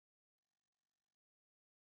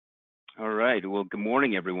All right. Well, good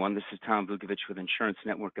morning, everyone. This is Tom Vukovich with Insurance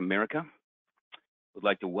Network America. Would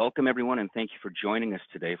like to welcome everyone and thank you for joining us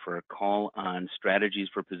today for a call on strategies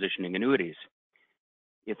for positioning annuities.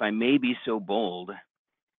 If I may be so bold,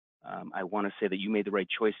 I want to say that you made the right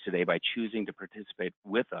choice today by choosing to participate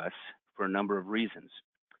with us for a number of reasons.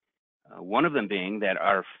 One of them being that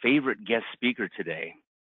our favorite guest speaker today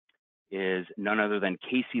is none other than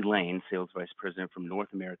Casey Lane, Sales Vice President from North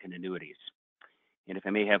American Annuities. And if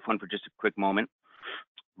I may have fun for just a quick moment,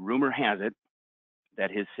 rumor has it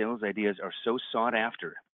that his sales ideas are so sought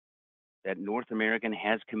after that North American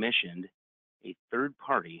has commissioned a third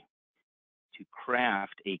party to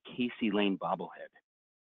craft a Casey Lane bobblehead.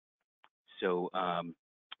 So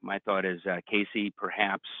my thought is, Casey,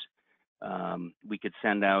 perhaps we could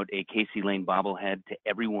send out a Casey Lane bobblehead to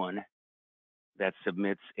everyone that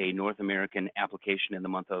submits a North American application in the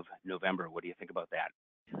month of November. What do you think about that?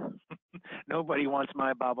 Nobody wants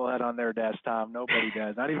my bobblehead on their desk, Tom. Nobody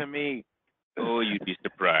does, not even me. Oh, you'd be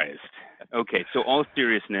surprised. Okay, so all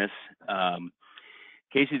seriousness,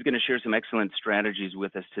 Casey's going to share some excellent strategies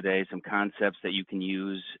with us today, some concepts that you can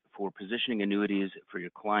use for positioning annuities for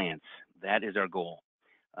your clients. That is our goal.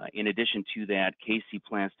 In addition to that, Casey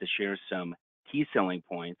plans to share some key selling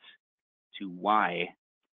points to why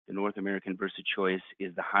the North American VersaChoice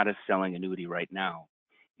is the hottest selling annuity right now.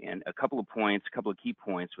 And a couple of key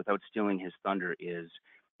points without stealing his thunder is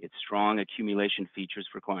its strong accumulation features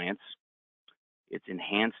for clients, its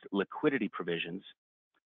enhanced liquidity provisions,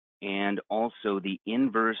 and also the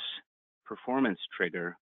inverse performance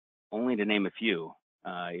trigger, only to name a few.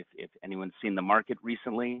 If anyone's seen the market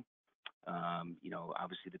recently,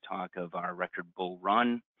 obviously the talk of our record bull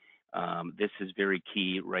run, this is very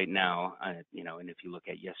key right now, and if you look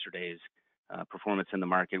at yesterday's performance in the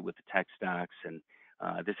market with the tech stocks, and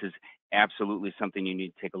this is absolutely something you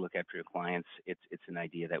need to take a look at for your clients. It's an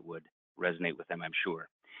idea that would resonate with them, I'm sure.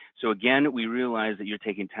 So again, we realize that you're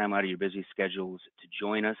taking time out of your busy schedules to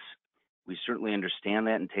join us. We certainly understand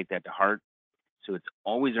that and take that to heart. So it's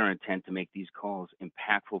always our intent to make these calls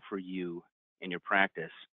impactful for you and your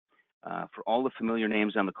practice. For all the familiar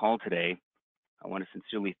names on the call today, I want to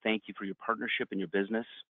sincerely thank you for your partnership in your business.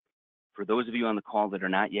 For those of you on the call that are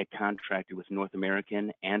not yet contracted with North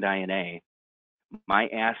American and INA, my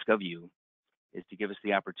ask of you is to give us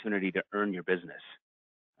the opportunity to earn your business.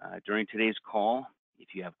 During today's call,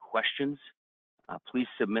 if you have questions, please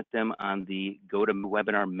submit them on the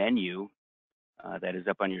GoToWebinar menu that is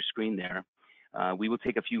up on your screen there. We will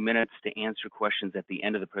take a few minutes to answer questions at the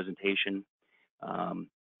end of the presentation.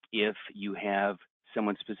 If you have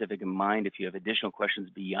someone specific in mind, if you have additional questions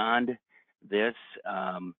beyond this,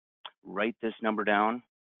 write this number down,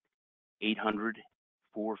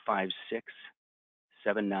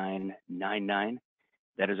 800-456-7999.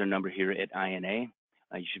 That is our number here at INA.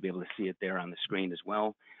 You should be able to see it there on the screen as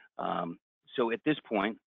well. So at this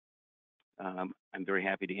point, I'm very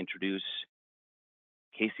happy to introduce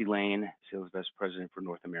Casey Lane, Sales Vice President for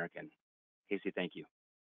North American. Casey, thank you.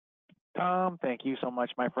 Tom, thank you so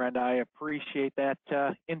much, my friend. I appreciate that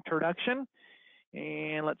introduction.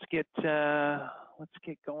 And let's get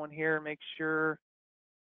going here. Make sure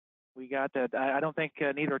we got that. I don't think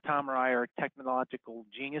neither Tom or I are technological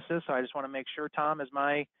geniuses, so I just want to make sure. Tom, is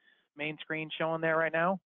my main screen showing there right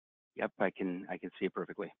now? Yep, I can see it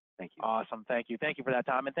perfectly. Thank you. Awesome. Thank you. Thank you for that,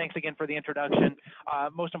 Tom. And thanks again for the introduction.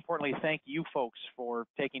 Most importantly, thank you folks for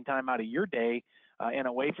taking time out of your day and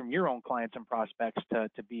away from your own clients and prospects to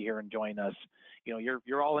be here and join us.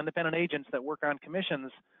 You're all independent agents that work on commissions.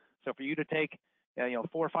 So for you to take 4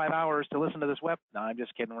 or 5 hours to listen to this no, I'm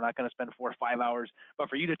just kidding. We're not going to spend 4 or 5 hours, but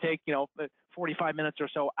for you to take 45 minutes or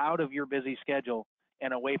so out of your busy schedule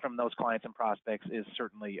and away from those clients and prospects is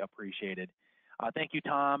certainly appreciated. Thank you,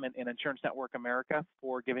 Tom, and Insurance Network America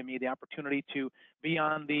for giving me the opportunity to be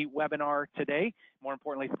on the webinar today. More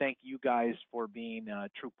importantly, thank you guys for being a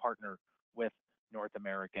true partner with North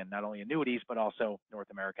American, not only annuities, but also North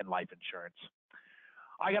American life insurance.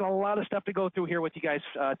 I got a lot of stuff to go through here with you guys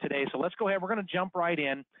today, so let's go ahead. We're going to jump right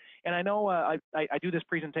in. And I know I do this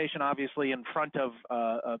presentation, obviously, in front of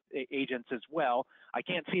agents as well. I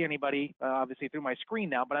can't see anybody, obviously, through my screen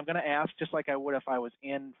now, but I'm going to ask, just like I would if I was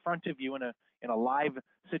in front of you in a live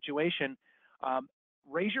situation,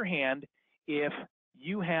 raise your hand if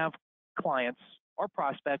you have clients or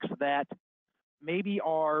prospects that maybe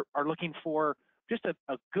are looking for just a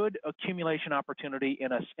good accumulation opportunity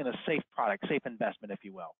in a safe product, safe investment, if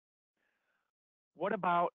you will. What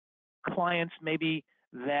about clients maybe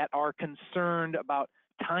that are concerned about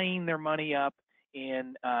tying their money up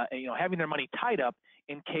in, having their money tied up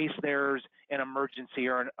in case there's an emergency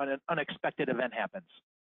or an unexpected event happens?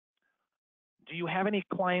 Do you have any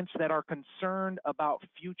clients that are concerned about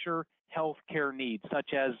future health care needs,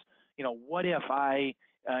 such as, what if I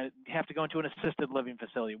have to go into an assisted living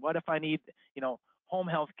facility? What if I need, home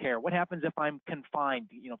health care? What happens if I'm confined?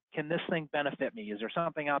 Can this thing benefit me? Is there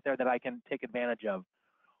something out there that I can take advantage of?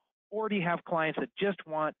 Or do you have clients that just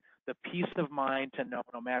want the peace of mind to know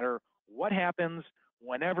no matter what happens,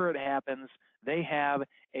 whenever it happens, they have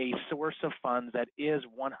a source of funds that is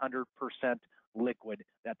 100% liquid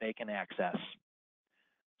that they can access?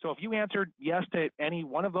 So if you answered yes to any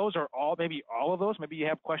one of those, or maybe all of those, maybe you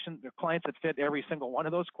have clients that fit every single one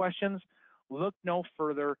of those questions, look no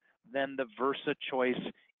further than the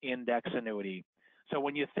VersaChoice Index Annuity. So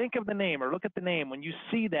when you think of the name or look at the name, when you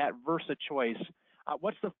see that VersaChoice,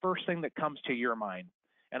 what's the first thing that comes to your mind?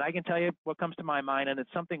 And I can tell you what comes to my mind, and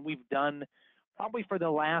it's something we've done probably for the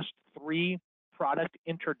last 3 product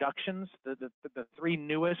introductions, the 3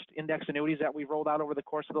 newest index annuities that we've rolled out over the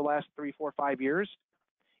course of the last 3, 4, 5 years,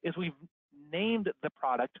 is we've named the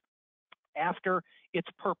product after its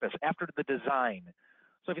purpose, after the design.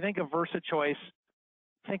 So if you think of VersaChoice,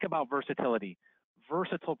 think about versatility.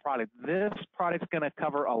 Versatile product. This product's going to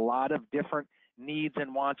cover a lot of different needs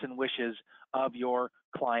and wants and wishes of your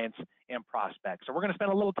clients and prospects. So we're going to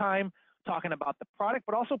spend a little time talking about the product,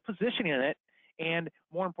 but also positioning it, and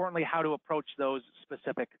more importantly, how to approach those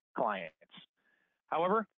specific clients.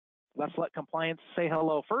 However, let's let compliance say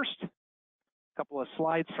hello first. A couple of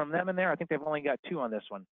slides from them in there. I think they've only got 2 on this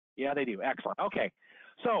one. Yeah, they do. Excellent. Okay.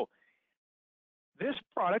 So this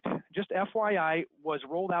product, just FYI, was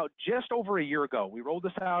rolled out just over a year ago. We rolled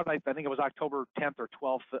this out, I think it was October 10th or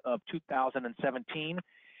 12th of 2017.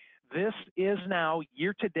 This is now,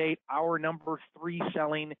 year to date, our number 3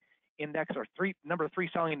 selling index, or number 3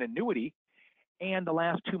 selling annuity. And the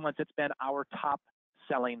last 2 months, it's been our top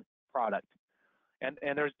selling product. And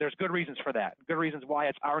there's good reasons for that. Good reasons why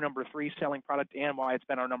it's our number 3 selling product and why it's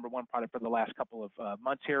been our number 1 product for the last couple of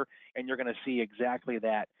months here. And you're going to see exactly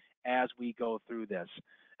that as we go through this.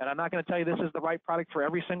 And I'm not going to tell you this is the right product for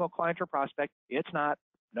every single client or prospect. It's not.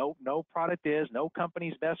 No product is. No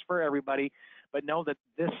company's best for everybody. But know that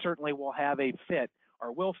this certainly will have a fit,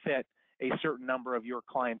 or will fit a certain number of your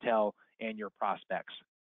clientele and your prospects.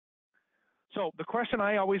 So the question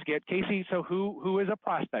I always get, Casey, so who is a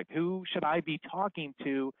prospect? Who should I be talking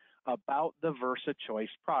to about the VersaChoice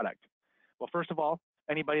product? Well, first of all,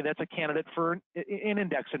 anybody that's a candidate for an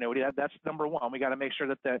index annuity, that's number 1. We got to make sure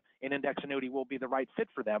that an index annuity will be the right fit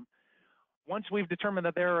for them. Once we've determined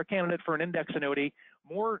that they're a candidate for an index annuity,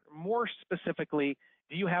 more specifically,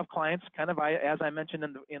 do you have clients, kind of as I mentioned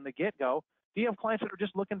in the get-go, do you have clients that are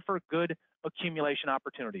just looking for good accumulation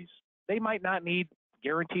opportunities? They might not need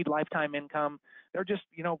guaranteed lifetime income. They're just,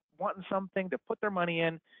 wanting something to put their money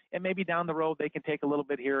in, and maybe down the road they can take a little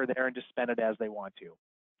bit here or there and just spend it as they want to.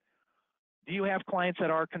 Do you have clients that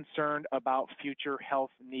are concerned about future health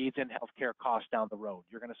needs and healthcare costs down the road?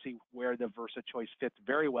 You're going to see where the VersaChoice fits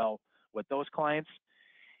very well with those clients.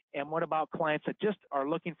 And what about clients that just are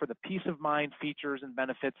looking for the peace of mind features and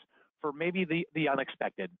benefits for maybe the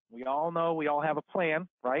unexpected? We all know we all have a plan,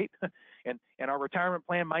 right? and our retirement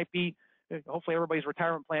plan might be, hopefully everybody's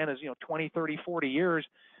retirement plan is 20, 30, 40 years.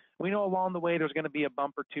 We know along the way there's going to be a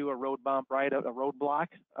bump or two, a road bump, right? A roadblock.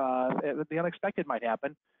 The unexpected might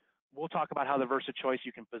happen. We'll talk about how the VersaChoice,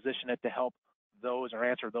 you can position it to help those or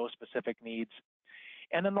answer those specific needs.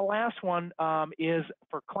 And then the last one is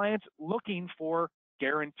for clients looking for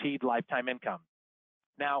guaranteed lifetime income.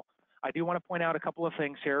 Now, I do want to point out a couple of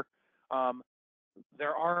things here.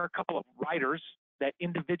 There are a couple of riders that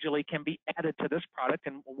individually can be added to this product,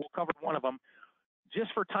 and we'll cover one of them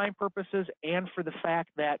just for time purposes and for the fact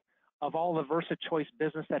that of all the VersaChoice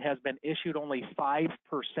business that has been issued, only 5%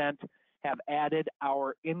 have added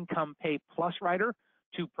our Income Pay Plus rider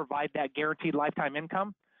to provide that guaranteed lifetime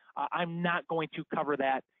income. I'm not going to cover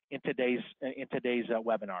that in today's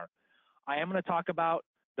webinar. I am going to talk about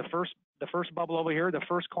the first bubble over here, the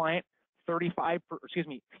first client. 30%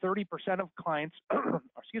 of clients,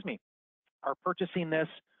 are purchasing this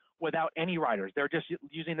without any riders. They're just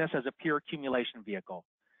using this as a pure accumulation vehicle.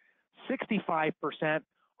 65%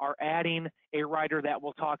 are adding a rider that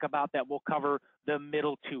we'll talk about that will cover the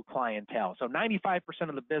middle 2 clientele. So 95%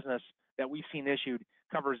 of the business that we've seen issued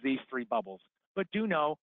covers these 3 bubbles. But do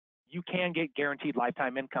know you can get guaranteed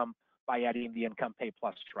lifetime income by adding the Income Pay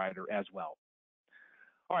Plus rider as well.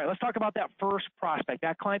 All right, let's talk about that first prospect,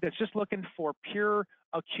 that client that's just looking for pure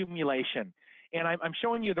accumulation. And I'm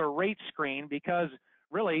showing you the rate screen because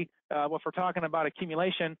really, if we're talking about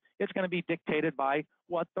accumulation, it's going to be dictated by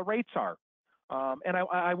what the rates are. And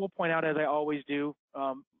I will point out, as I always do,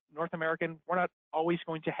 North American, we're not always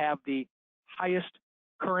going to have the highest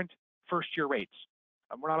current first year rates.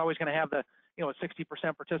 We're not always going to have the a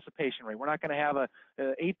 60% participation rate. We're not going to have a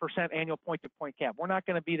 8% annual point-to-point cap. We're not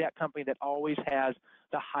going to be that company that always has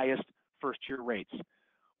the highest first year rates.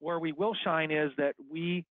 Where we will shine is that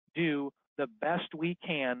we do the best we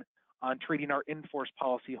can on treating our in-force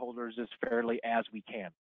policyholders as fairly as we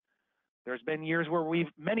can. There's been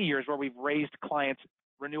many years where we've raised clients'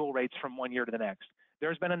 renewal rates from one year to the next.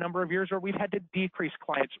 There's been a number of years where we've had to decrease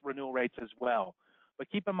clients' renewal rates as well.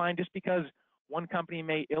 But keep in mind, just because one company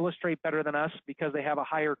may illustrate better than us because they have a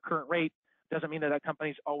higher current rate doesn't mean that that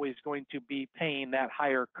company's always going to be paying that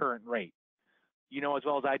higher current rate. You know as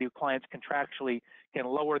well as I do, clients contractually can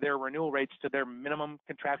lower their renewal rates to their minimum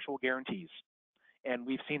contractual guarantees. And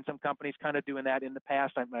we've seen some companies kind of doing that in the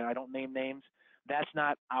past. I don't name names. That's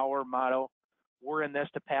not our motto. We're in this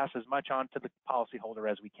to pass as much on to the policyholder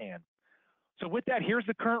as we can. So with that, here's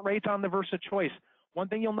the current rates on the Versa Choice. One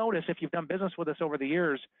thing you'll notice if you've done business with us over the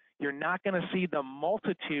years, you're not going to see the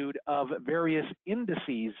multitude of various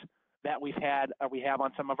indices that we have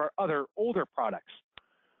on some of our other older products.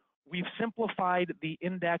 We've simplified the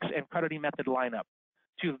index and crediting method lineup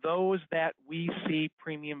to those that we see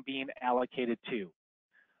premium being allocated to.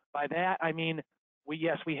 By that, I mean, we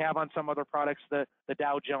have on some other products the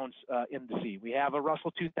Dow Jones index. We have a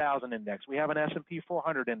Russell 2000 index. We have an S&P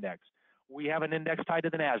 400 index. We have an index tied to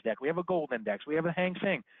the NASDAQ. We have a gold index. We have a Hang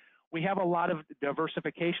Seng. We have a lot of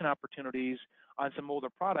diversification opportunities on some older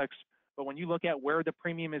products, but when you look at where the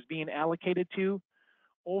premium is being allocated to,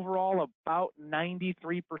 overall about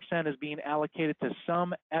 93% is being allocated to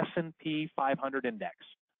some S&P 500 index,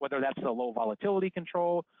 whether that's the low volatility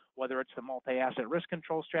control, whether it's the multi-asset risk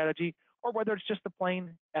control strategy, or whether it's just the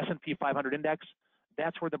plain S&P 500 index.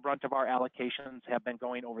 That's where the brunt of our allocations have been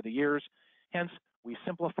going over the years. Hence, we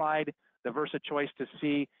simplified the Versa Choice to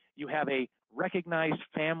see you have a recognized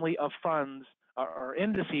family of funds or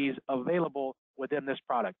indices available within this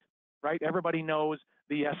product, right? Everybody knows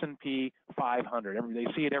the S&P 500. They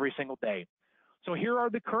see it every single day. So here are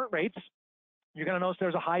the current rates. You're going to notice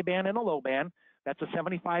there's a high band and a low band. That's a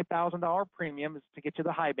 $75,000 premium to get you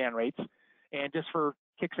the high band rates. And just for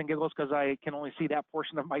kicks and giggles, because I can only see that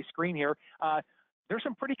portion of my screen here, there's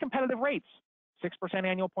some pretty competitive rates. 6%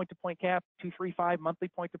 annual point-to-point cap, 235 monthly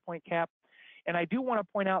point-to-point cap. And I do want to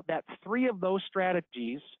point out that three of the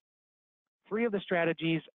strategies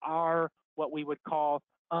are what we would call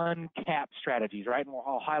uncapped strategies, right? And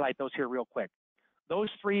I'll highlight those here real quick. Those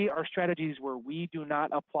three are strategies where we do not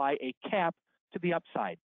apply a cap to the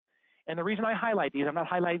upside. And the reason I highlight these, I'm not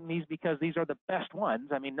highlighting these because these are the best ones.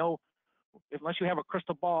 I mean, unless you have a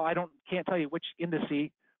crystal ball, can't tell you which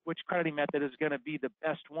indice, which crediting method is going to be the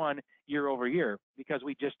best one year over year because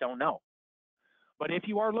we just don't know. But if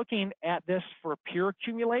you are looking at this for pure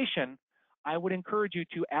accumulation, I would encourage you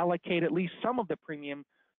to allocate at least some of the premium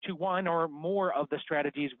to one or more of the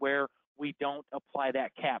strategies where we don't apply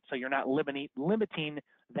that cap, so you're not limiting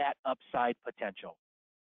that upside potential.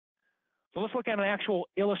 So let's look at an actual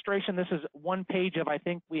illustration. This is one page of, I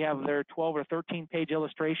think we have there 12 or 13 page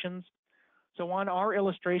illustrations. So on our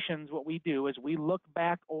illustrations, what we do is we look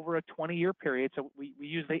back over a 20-year period. So we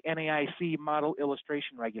use the NAIC model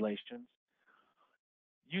illustration regulations.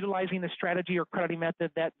 Utilizing the strategy or crediting method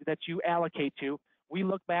that you allocate to, we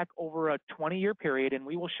look back over a 20-year period, and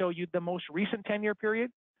we will show you the most recent 10-year period.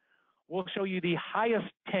 We'll show you the highest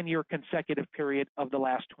 10-year consecutive period of the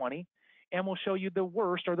last 20, and we'll show you the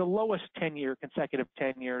worst or the lowest 10-year consecutive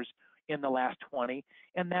 10 years in the last 20,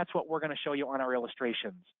 and that's what we're going to show you on our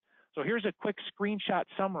illustrations. So here's a quick screenshot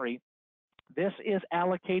summary. This is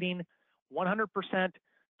allocating 100%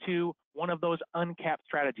 to one of those uncapped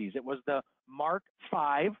strategies. It was the Mark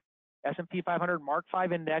V, S&P 500 Mark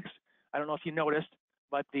V index. I don't know if you noticed,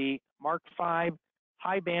 but the Mark V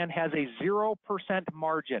high band has a 0%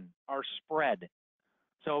 margin or spread.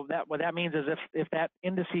 So what that means is if that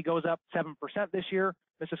index goes up 7% this year,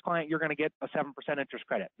 Mrs. Client, you're going to get a 7% interest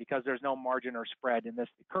credit because there's no margin or spread in this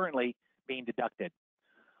currently being deducted.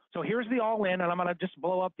 So here's the all-in, and I'm going to just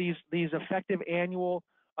blow up these effective annual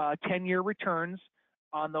 10-year returns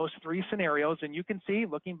on those three scenarios. And you can see,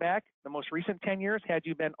 looking back, the most recent 10 years, had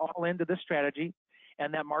you been all into this strategy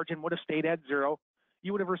and that margin would have stayed at 0,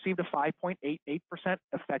 you would have received a 5.88%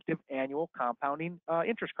 effective annual compounding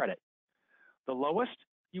interest credit. The lowest,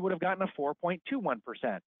 you would have gotten a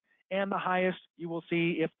 4.21%. And the highest, you will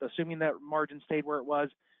see, if assuming that margin stayed where it was,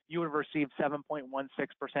 you would have received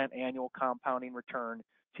 7.16% annual compounding return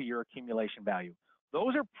to your accumulation value.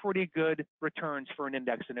 Those are pretty good returns for an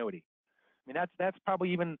index annuity. I mean, that's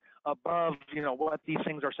probably even above, what these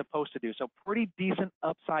things are supposed to do. So pretty decent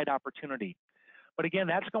upside opportunity. But again,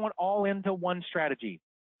 that's going all into one strategy.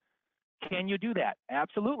 Can you do that?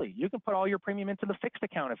 Absolutely. You can put all your premium into the fixed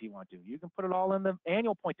account if you want to. You can put it all in the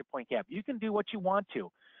annual point-to-point cap. You can do what you want to.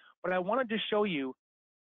 But I wanted to show you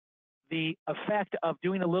the effect of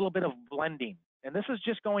doing a little bit of blending. And this is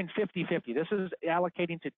just going 50-50. This is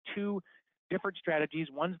allocating to two different strategies.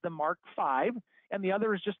 One's the Mark V, and the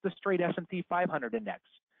other is just the straight S&P 500 index.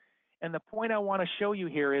 And the point I want to show you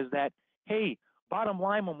here is that, hey, bottom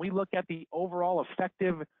line, when we look at the overall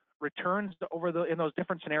effective returns in those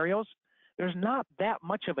different scenarios, there's not that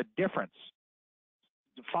much of a difference.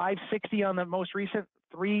 560 on the most recent,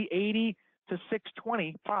 380 to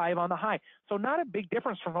 625 on the high. So not a big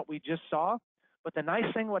difference from what we just saw. But the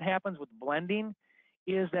nice thing, what happens with blending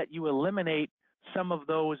is that you eliminate some of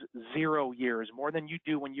those 0 years more than you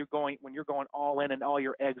do when you're going all in and all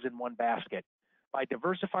your eggs in one basket. By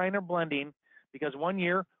diversifying or blending, because one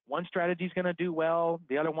year one strategy is going to do well,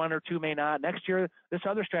 the other one or two may not. Next year this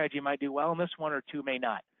other strategy might do well, and this one or two may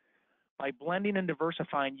not. By blending and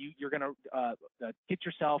diversifying, you're going to get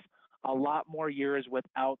yourself a lot more years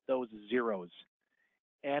without those zeros.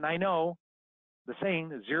 And I know the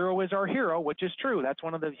saying, zero is our hero, which is true. That's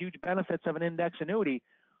one of the huge benefits of an index annuity.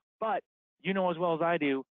 But you know as well as I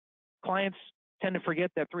do, clients tend to forget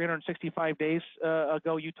that 365 days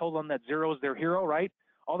ago you told them that zero is their hero, right?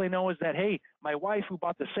 All they know is that, hey, my wife who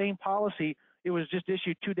bought the same policy, it was just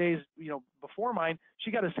issued 2 days before mine, she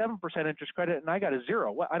got a 7% interest credit and I got a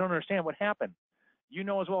zero. I don't understand what happened. You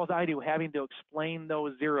know as well as I do, having to explain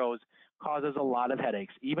those zeros causes a lot of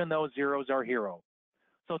headaches, even though zeros are hero.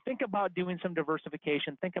 So think about doing some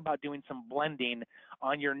diversification. Think about doing some blending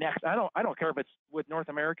on your next. I don't care if it's with North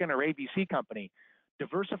American or ABC company.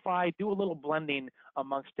 Diversify, do a little blending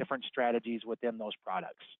amongst different strategies within those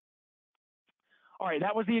products. All right,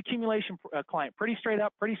 that was the accumulation client. Pretty straight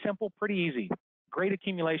up, pretty simple, pretty easy. Great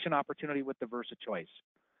accumulation opportunity with the VersaChoice.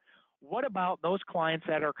 What about those clients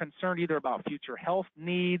that are concerned either about future health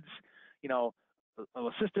needs,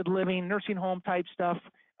 assisted living, nursing home type stuff,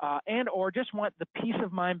 and or just want the peace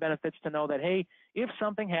of mind benefits to know that, hey, if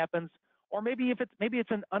something happens, or maybe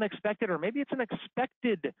it's an unexpected, or maybe it's an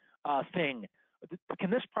expected thing, can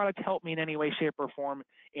this product help me in any way, shape, or form?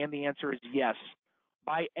 And the answer is yes.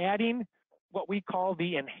 By adding what we call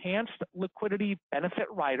the enhanced liquidity benefit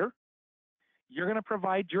rider, you're going to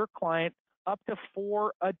provide your client up to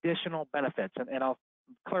 4 additional benefits. And I'll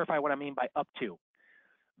clarify what I mean by up to.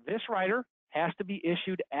 This rider has to be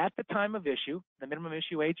issued at the time of issue. The minimum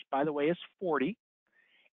issue age, by the way, is 40,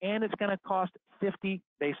 and it's going to cost 50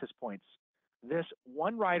 basis points. This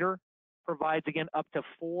one rider provides, again, up to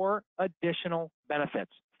 4 additional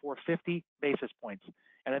benefits for 50 basis points.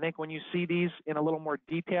 And I think when you see these in a little more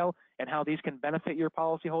detail and how these can benefit your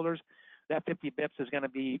policyholders, that 50 bips is going to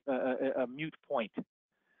be a moot point.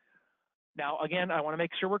 Now, again, I want to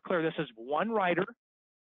make sure we're clear. This is one rider,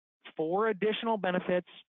 4 additional benefits,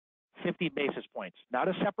 50 basis points, not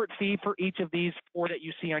a separate fee for each of these 4 that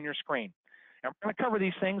you see on your screen. And we're going to cover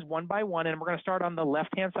these things one by one, and we're going to start on the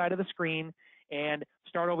left-hand side of the screen and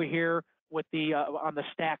start over here with the on the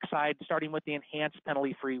stack side, starting with the enhanced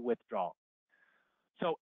penalty-free withdrawal.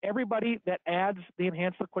 So everybody that adds the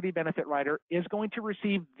enhanced liquidity benefit rider is going to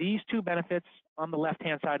receive these 2 benefits on the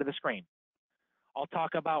left-hand side of the screen. I'll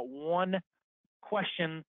talk about one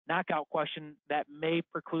question, knockout question, that may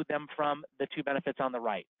preclude them from the 2 benefits on the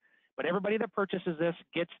right. But everybody that purchases this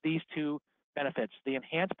gets these 2 benefits, the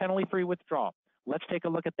enhanced penalty-free withdrawal. Let's take a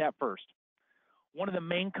look at that first. One of the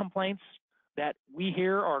main complaints that we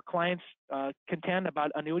hear our clients contend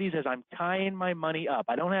about annuities is, I'm tying my money up.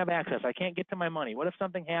 I don't have access. I can't get to my money. What if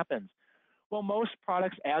something happens? Well, most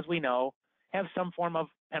products, as we know, have some form of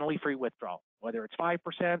penalty-free withdrawal, whether it's 5%,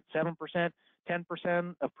 7%,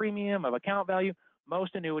 10% of premium, of account value.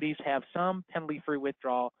 Most annuities have some penalty-free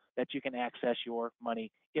withdrawal that you can access your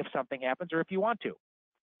money if something happens or if you want to.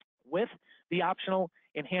 With the optional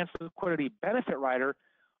enhanced liquidity benefit rider,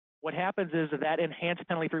 what happens is that enhanced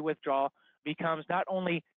penalty-free withdrawal becomes not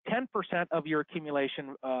only 10% of your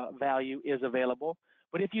accumulation value is available,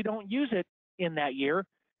 but if you don't use it in that year,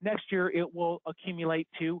 next year it will accumulate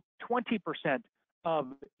to 20% of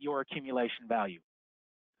your accumulation value.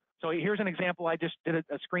 So here's an example. I just did a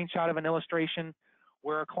screenshot of an illustration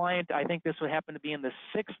where a client, I think this would happen to be in the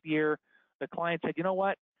 6th year, the client said, you know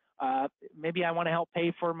what, maybe I want to help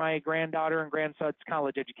pay for my granddaughter and grandson's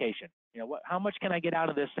college education. How much can I get out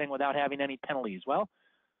of this thing without having any penalties? Well,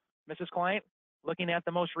 Mrs. Client, looking at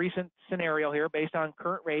the most recent scenario here based on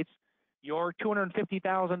current rates, your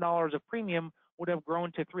 $250,000 of premium would have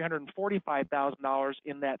grown to $345,000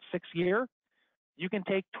 in that 6th year. You can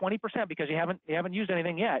take 20% because you haven't used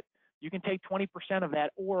anything yet. You can take 20% of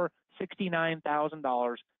that, or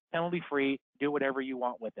 $69,000 penalty free. Do whatever you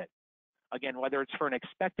want with it. Again, whether it's for an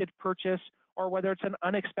expected purchase or whether it's an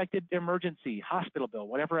unexpected emergency, hospital bill,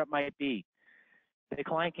 whatever it might be, the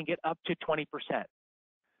client can get up to 20%.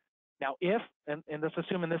 Now, if, and let's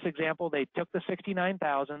assume in this example, they took the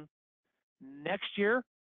 $69,000, next year,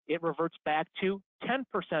 it reverts back to 10%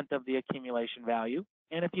 of the accumulation value.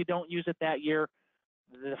 And if you don't use it that year,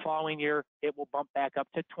 the following year, it will bump back up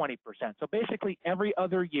to 20%. So basically, every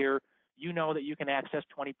other year, you know that you can access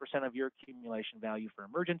 20% of your accumulation value for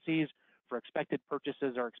emergencies, for expected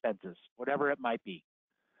purchases or expenses, whatever it might be.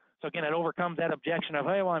 So again, it overcomes that objection of,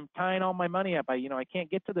 hey, well, I'm tying all my money up. I can't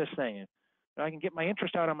get to this thing. I can get my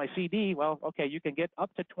interest out on my CD. Well, okay, you can get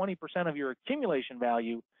up to 20% of your accumulation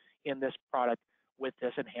value in this product with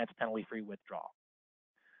this enhanced penalty-free withdrawal.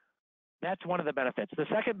 That's one of the benefits. The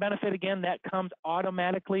second benefit, again, that comes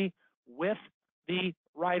automatically with the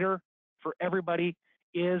rider for everybody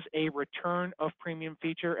is a return of premium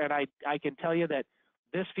feature. And I can tell you that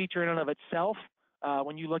this feature in and of itself,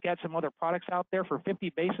 when you look at some other products out there for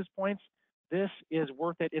 50 basis points, this is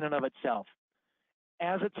worth it in and of itself.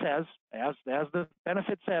 As it says, as the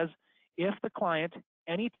benefit says, if the client,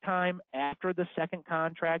 anytime after the second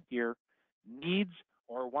contract year, needs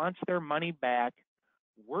or wants their money back,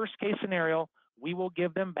 worst case scenario, we will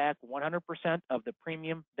give them back 100% of the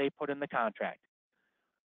premium they put in the contract.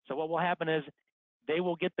 So what will happen is they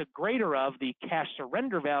will get the greater of the cash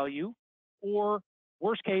surrender value or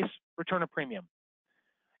worst case return of premium.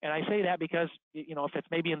 And I say that because, if it's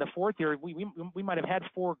maybe in the fourth year, we might have had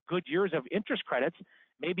 4 good years of interest credits.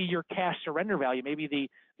 Maybe your cash surrender value, maybe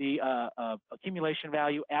the accumulation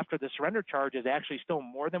value after the surrender charge is actually still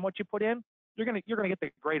more than what you put in. You're gonna get the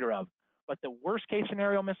greater of. But the worst case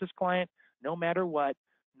scenario, Mrs. Client, no matter what,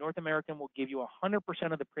 North American will give you 100%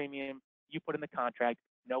 of the premium you put in the contract,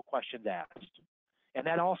 no questions asked. And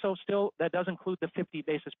that also that does include the 50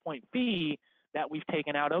 basis point fee that we've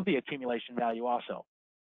taken out of the accumulation value also.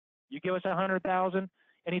 You give us $100,000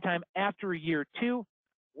 anytime after year 2,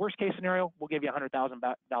 worst case scenario, we'll give you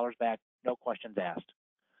 $100,000 back, no questions asked.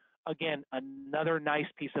 Again, another nice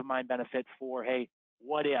peace of mind benefit for, hey,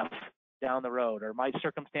 what if down the road, or my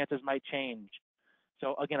circumstances might change.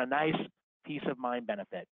 So again, a nice peace of mind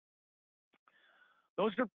benefit.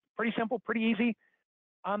 Those are pretty simple, pretty easy.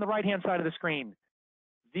 On the right-hand side of the screen,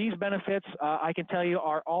 these benefits, I can tell you,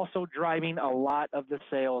 are also driving a lot of the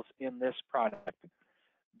sales in this product.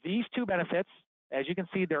 These two benefits, as you can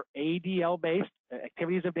see, they're ADL-based,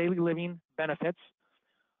 activities of daily living benefits.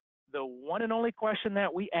 The one and only question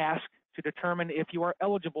that we ask to determine if you are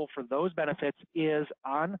eligible for those benefits is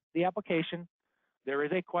on the application. There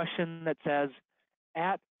is a question that says,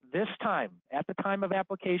 at this time, at the time of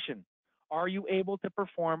application, are you able to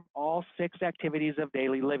perform all 6 activities of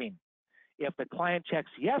daily living? If the client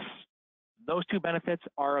checks yes, those 2 benefits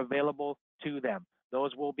are available to them.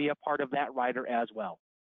 Those will be a part of that rider as well.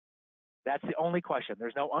 That's the only question.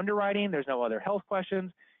 There's no underwriting. There's no other health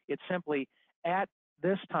questions. It's simply, at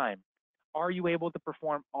this time, are you able to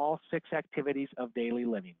perform all 6 activities of daily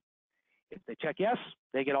living? If they check yes,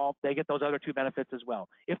 they get those other 2 benefits as well.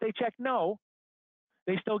 If they check no,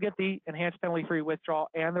 they still get the enhanced penalty-free withdrawal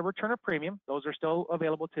and the return of premium. Those are still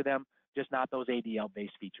available to them, just not those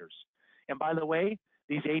ADL-based features. And by the way,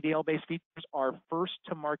 these ADL-based features are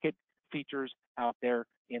first-to-market features out there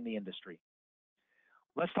in the industry.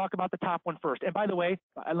 Let's talk about the top one first. And by the way,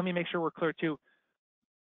 let me make sure we're clear too.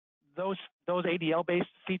 Those ADL-based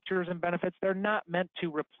features and benefits, they're not meant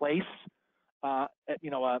to replace, a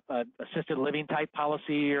assisted living type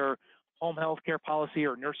policy or home health care policy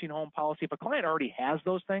or nursing home policy. If a client already has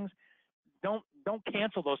those things, don't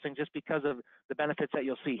cancel those things just because of the benefits that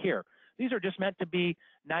you'll see here. These are just meant to be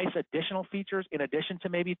nice additional features in addition to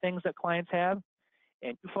maybe things that clients have.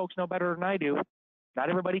 And you folks know better than I do. Not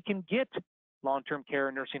everybody can get long-term care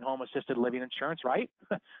and nursing home assisted living insurance, right?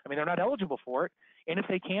 I mean, they're not eligible for it. And if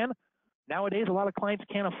they can, nowadays, a lot of clients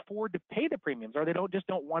can't afford to pay the premiums, or they just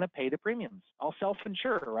don't want to pay the premiums. I'll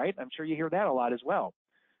self-insure, right? I'm sure you hear that a lot as well.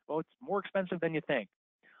 Well, it's more expensive than you think.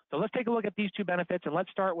 So let's take a look at these 2 benefits, and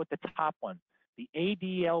let's start with the top one, the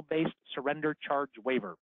ADL-based surrender charge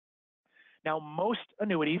waiver. Now, most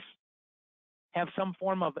annuities have some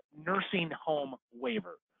form of nursing home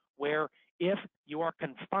waiver, where if you are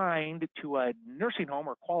confined to a nursing home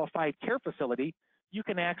or qualified care facility, you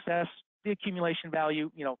can access the accumulation value.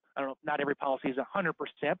 I don't know, not every policy is 100%,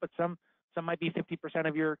 but some might be 50%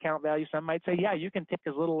 of your account value. Some might say, yeah, you can take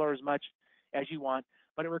as little or as much as you want,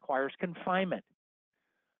 but it requires confinement.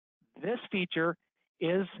 This feature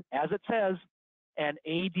is, as it says, an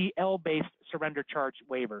ADL-based surrender charge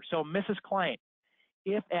waiver. So, Mrs. Client,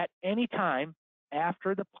 if at any time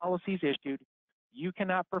after the policy is issued, you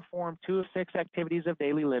cannot perform 2 of 6 activities of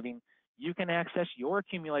daily living, you can access your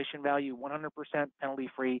accumulation value 100%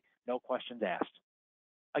 penalty-free, no questions asked.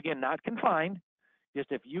 Again, not confined,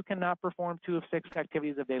 just if you cannot perform 2 of 6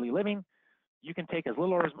 activities of daily living, you can take as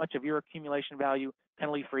little or as much of your accumulation value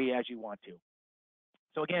penalty-free as you want to.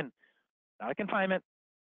 So again, not a confinement,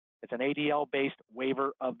 it's an ADL-based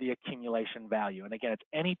waiver of the accumulation value. And again, it's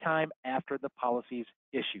any time after the policy's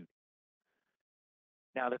issued.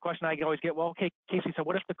 Now, the question I always get, well, okay, Casey, so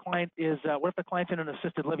what if the client's in an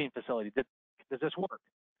assisted living facility? Does this work?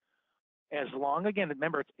 As long, again,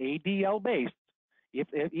 remember, it's ADL-based.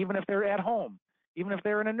 Even if they're at home, even if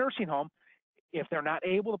they're in a nursing home, if they're not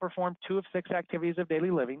able to perform 2 of 6 activities of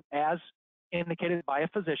daily living, as indicated by a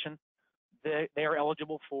physician, they are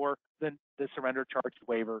eligible for the surrender charge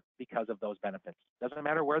waiver because of those benefits. Doesn't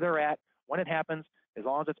matter where they're at, when it happens, as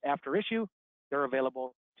long as it's after issue, they're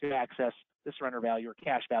available to access the surrender value or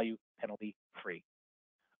cash value penalty free.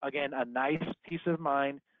 Again, a nice peace of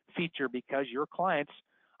mind feature because your clients,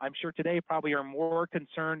 I'm sure today, probably are more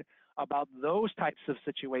concerned about those types of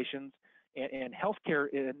situations and healthcare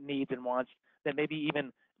needs and wants than maybe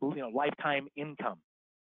even lifetime income.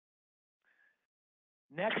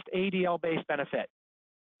 Next, ADL-based benefit.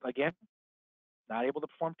 Again, not able to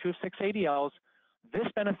perform 2 of 6 ADLs. This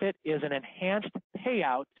benefit is an enhanced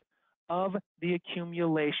payout of the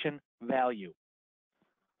accumulation value.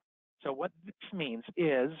 So what this means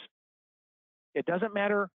is it doesn't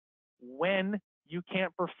matter when you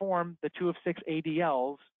can't perform the 2 of 6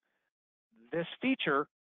 ADLs, this feature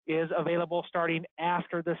is available starting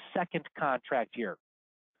after the 2nd contract year.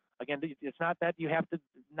 Again, it's not that you have to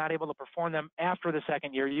not able to perform them after the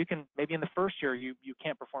 2nd year. You can, maybe in the 1st year, you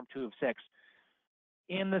can't perform 2 of 6.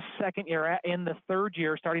 In the 2nd year, in the 3rd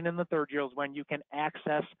year, starting in the 3rd year is when you can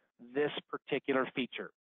access this particular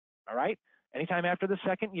feature, all right? Anytime after the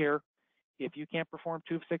 2nd year, if you can't perform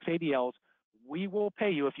 2 of 6 ADLs, we will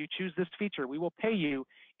pay you, if you choose this feature, we will pay you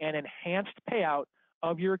an enhanced payout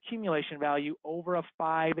of your accumulation value over a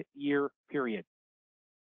 5-year period.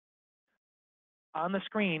 On the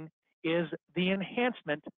screen is the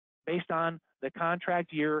enhancement based on the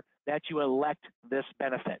contract year that you elect this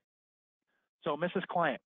benefit. So, Mrs.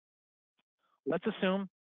 Client, let's assume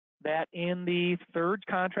that in the 3rd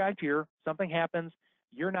contract year, something happens,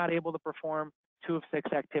 you're not able to perform 2 of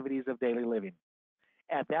 6 activities of daily living.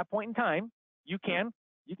 At that point in time, you can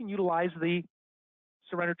utilize the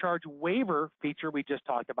surrender charge waiver feature we just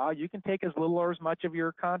talked about. You can take as little or as much of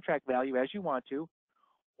your contract value as you want to,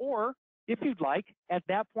 or if you'd like, at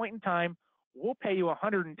that point in time, we'll pay you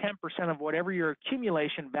 110% of whatever your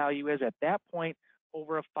accumulation value is at that point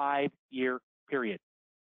over a 5-year period.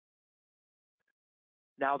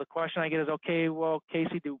 Now, the question I get is, okay, well,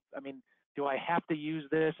 Casey, do I have to use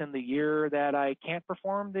this in the year that I can't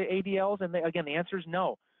perform the ADLs? And again, the answer is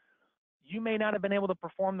no. You may not have been able to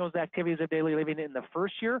perform those activities of daily living in the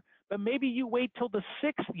 1st year, but maybe you wait till the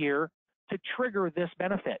 6th year to trigger this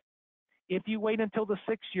benefit. If you wait until the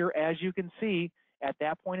 6th year, as you can see, at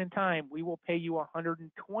that point in time, we will pay you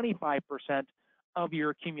 125% of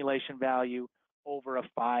your accumulation value over a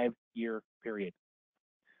 5-year period.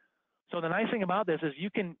 So the nice thing about this is you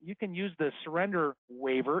can use the surrender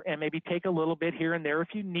waiver and maybe take a little bit here and there if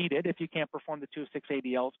you need it, if you can't perform the 2 of 6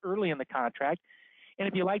 ADLs early in the contract. And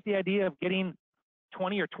if you like the idea of getting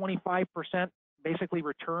 20 or 25% basically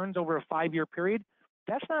returns over a 5-year period,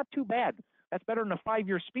 that's not too bad. That's better than a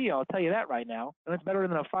 5-year SPIA, I'll tell you that right now. And it's better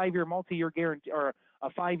than a 5-year multi-year guarantee or a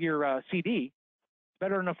 5-year CD. It's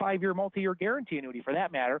better than a 5-year multi-year guarantee annuity for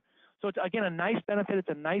that matter. So it's, again, a nice benefit. It's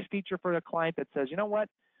a nice feature for the client that says, you know what,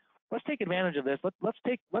 let's take advantage of this.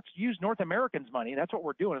 Let's use North Americans' money. That's what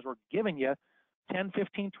we're doing is we're giving you 10,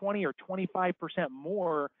 15, 20, or 25%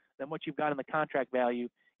 more than what you've got in the contract value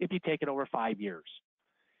if you take it over 5 years.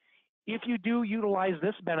 If you do utilize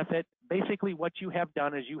this benefit, basically what you have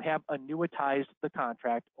done is you have annuitized the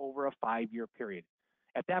contract over a 5-year period.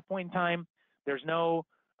 At that point in time, there's no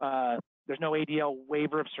ADL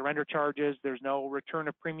waiver of surrender charges. There's no return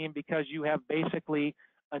of premium because you have basically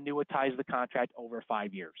annuitized the contract over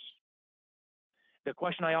 5 years. The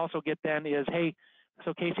question I also get then is, hey,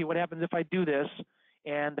 so Casey, what happens if I do this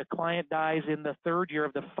and the client dies in the 3rd year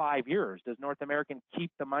of the 5 years? Does North American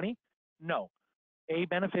keep the money? No. A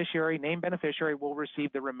beneficiary, named beneficiary, will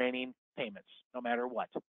receive the remaining payments no matter what.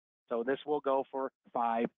 So this will go for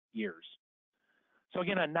 5 years. So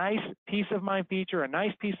again, a nice peace of mind feature, a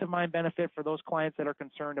nice peace of mind benefit for those clients that are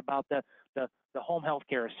concerned about the home health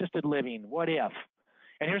care, assisted living, what if.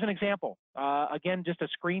 And here's an example. Again, just a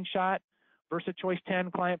screenshot. Versa Choice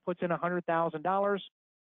 10 client puts in $100,000.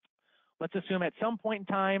 Let's assume at some point in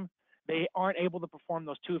time they aren't able to perform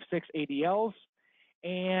those 2 of 6 ADLs,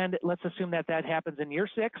 And let's assume that that happens in year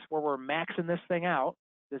 6, where we're maxing this thing out,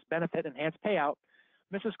 this benefit enhanced payout.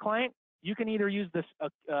 Mrs. Client, you can either use this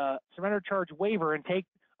surrender charge waiver and take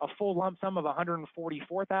a full lump sum of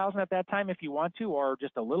 $144,000 at that time if you want to, or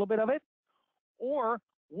just a little bit of it, or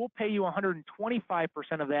we'll pay you 125%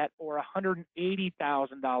 of that, or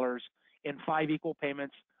 $180,000 in 5 equal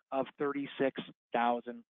payments of $36,000.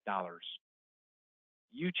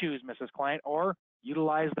 You choose, Mrs. Client, or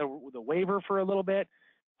utilize the waiver for a little bit,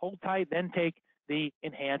 hold tight, then take the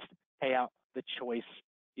enhanced payout. The choice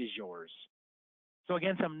is yours. So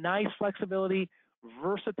again, some nice flexibility,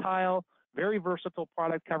 versatile, very versatile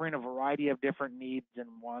product covering a variety of different needs and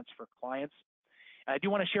wants for clients. I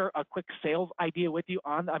do want to share a quick sales idea with you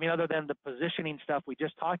on, other than the positioning stuff we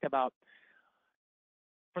just talked about.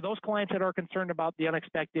 For those clients that are concerned about the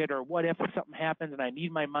unexpected, or what if something happens and I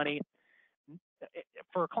need my money,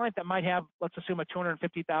 for a client that might have, let's assume, a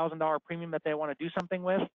 $250,000 premium that they want to do something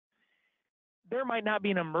with, there might not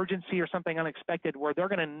be an emergency or something unexpected where they're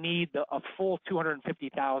going to need a full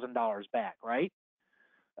 $250,000 back, right?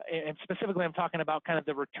 And specifically, I'm talking about kind of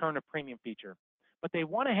the return of premium feature. But they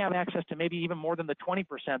want to have access to maybe even more than the 20%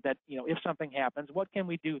 that, if something happens, what can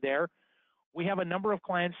we do there? We have a number of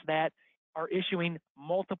clients that are issuing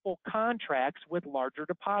multiple contracts with larger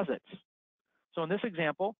deposits. So in this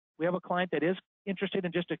example, we have a client that is interested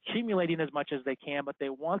in just accumulating as much as they can, but they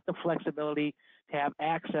want the flexibility to have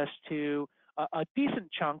access to a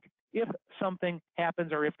decent chunk if something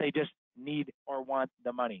happens, or if they just need or want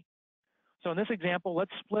the money. So in this example,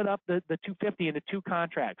 let's split up the 250 into 2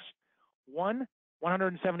 contracts. One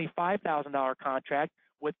 $175,000 contract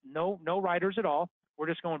with no riders at all. We're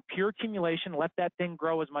just going pure accumulation, let that thing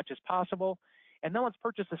grow as much as possible. And then let's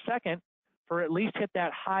purchase a second for at least hit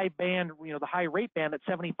that high band, the high rate band at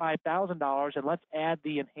 $75,000, and let's add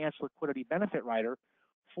the enhanced liquidity benefit rider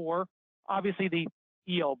for obviously the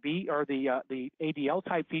ELB or the ADL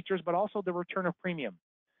type features, but also the return of premium.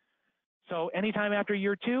 So anytime after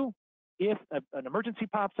year 2, if an emergency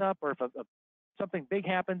pops up, or if something big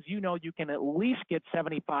happens, you can at least get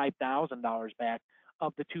 $75,000 back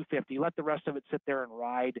of the 250. Let the rest of it sit there and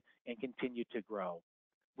ride and continue to grow.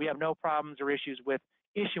 We have no problems or issues with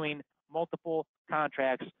issuing multiple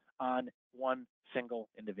contracts on one single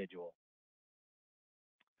individual.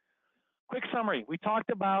 Quick summary. We talked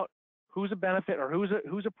about who's a benefit, or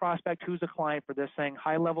who's a prospect, who's a client for this thing.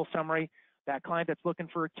 High level summary: that client that's looking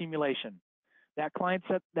for accumulation, that client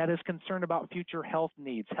that is concerned about future health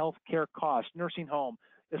needs, health care costs, nursing home,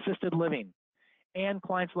 assisted living, and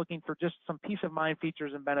clients looking for just some peace of mind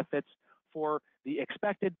features and benefits for the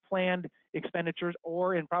expected planned expenditures,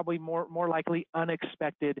 or and probably more likely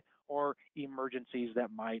unexpected or emergencies that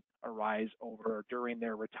might arise over or during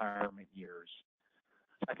their retirement years.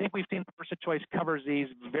 I think we've seen VersaChoice covers these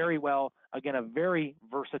very well. Again, a very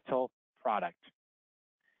versatile product.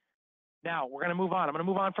 Now we're going to move on. I'm going to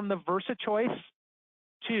move on from the VersaChoice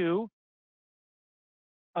to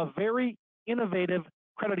a very innovative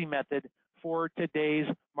crediting method for today's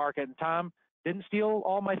market. And Tom didn't steal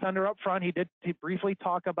all my thunder up front. He did briefly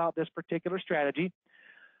talk about this particular strategy.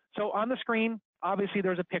 So on the screen, obviously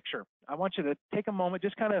there's a picture. I want you to take a moment,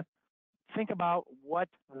 just kind of think about what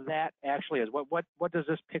that actually is. What does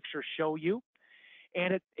this picture show you?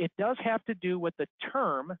 And it does have to do with the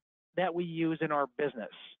term that we use in our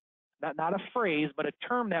business. Not a phrase, but a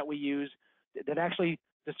term that we use that actually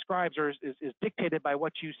describes or is dictated by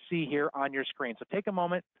what you see here on your screen. So take a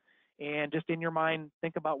moment and just in your mind,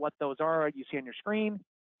 think about what those are you see on your screen.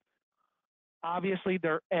 Obviously,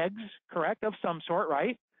 they're eggs, correct, of some sort,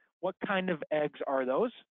 right? What kind of eggs are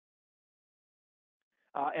those?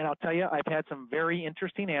 And I'll tell you, I've had some very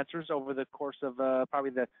interesting answers over the course of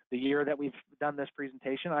probably the year that we've done this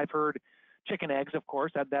presentation. I've heard chicken eggs, of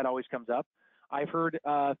course, that always comes up. I've heard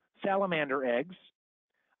salamander eggs.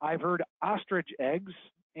 I've heard ostrich eggs.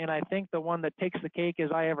 And I think the one that takes the cake is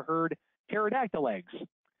I have heard pterodactyl eggs.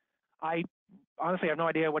 I honestly have no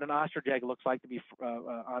idea what an ostrich egg looks like, to be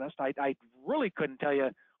honest. I really couldn't tell you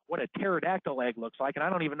what a pterodactyl egg looks like, and I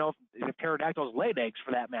don't even know if pterodactyls laid eggs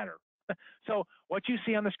for that matter. So what you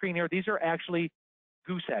see on the screen here, these are actually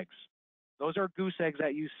goose eggs. Those are goose eggs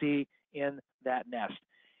that you see in that nest.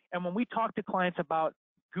 And when we talk to clients about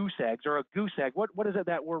goose eggs or a goose egg, what is it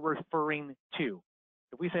that we're referring to?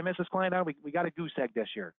 If we say, Mrs. Client, we got a goose egg this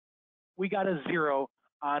year, we got a 0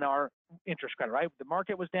 on our interest credit, right? The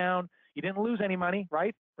market was down. You didn't lose any money,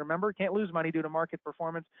 right? Remember, can't lose money due to market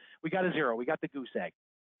performance. We got a 0. We got the goose egg.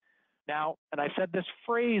 Now, and I said this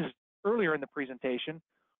phrase earlier in the presentation,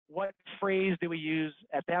 what phrase do we use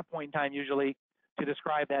at that point in time usually to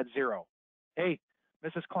describe that 0? Hey,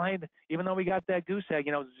 Mrs. Client, even though we got that goose egg,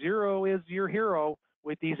 0 is your hero.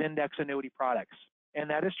 with these index annuity products. And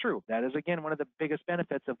that is true. That is, again, one of the biggest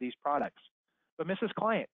benefits of these products. But Mrs.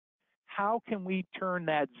 Client, how can we turn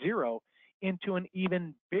that zero into an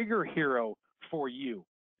even bigger hero for you?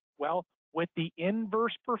 Well, with the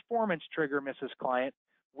inverse performance trigger, Mrs. Client,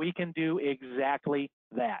 we can do exactly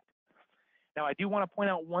that. Now, I do want to point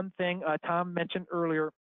out one thing Tom mentioned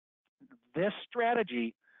earlier. This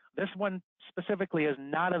strategy, this one specifically, is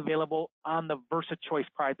not available on the VersaChoice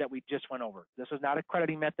product that we just went over. This is not a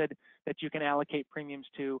crediting method that you can allocate premiums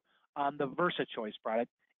to on the VersaChoice product.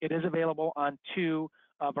 It is available on 2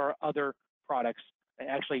 of our other products,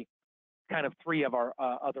 actually kind of 3 of our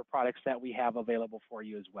other products that we have available for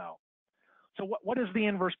you as well. So what does the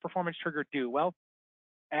inverse performance trigger do? Well,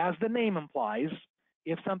 as the name implies,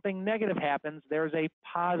 if something negative happens, there's a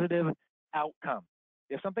positive outcome.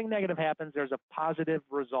 If something negative happens, there's a positive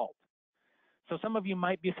result. So some of you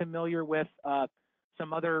might be familiar with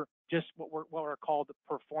some other, just what are called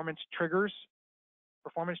performance triggers,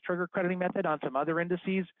 performance trigger crediting method on some other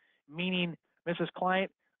indices, meaning, Mrs.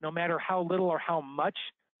 Client, no matter how little or how much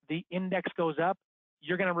the index goes up,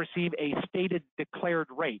 you're going to receive a stated declared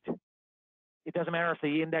rate. It doesn't matter if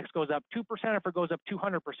the index goes up 2%, if it goes up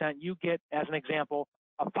 200%, you get, as an example,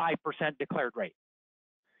 a 5% declared rate.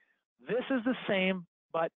 This is the same,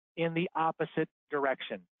 but in the opposite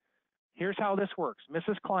direction. Here's how this works.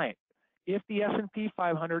 Mrs. Client, if the S&P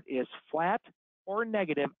 500 is flat or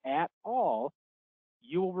negative at all,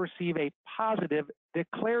 you will receive a positive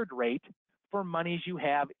declared rate for monies you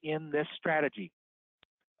have in this strategy.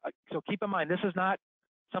 So keep in mind, this is not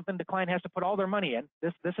something the client has to put all their money in.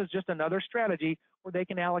 This is just another strategy where they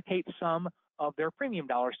can allocate some of their premium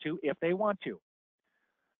dollars to if they want to.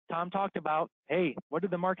 Tom talked about, hey, what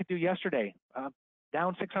did the market do yesterday?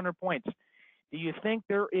 Down 600 points. Do you think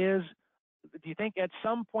at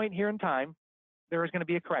some point here in time, there is going to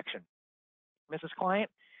be a correction? Mrs. Client,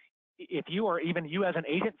 if you or even you as an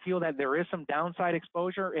agent feel that there is some downside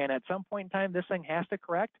exposure and at some point in time this thing has to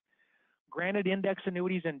correct, granted, index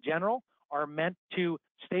annuities in general are meant to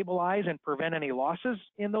stabilize and prevent any losses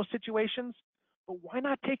in those situations, but why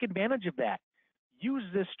not take advantage of that? Use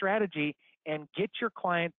this strategy and get your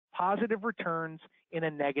client positive returns in a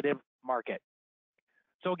negative market.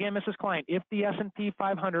 So again, Mrs. Client, if the S&P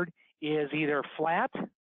 500 is either flat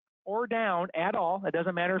or down at all, it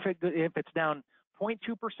doesn't matter if it's down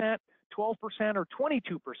 0.2%, 12%, or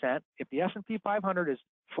 22%, if the S&P 500 is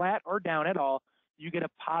flat or down at all, you get a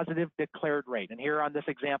positive declared rate. And here on this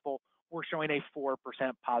example, we're showing a 4%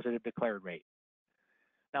 positive declared rate.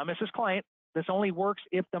 Now, Mrs. Client, this only works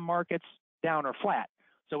if the market's down or flat.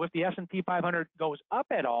 So if the S&P 500 goes up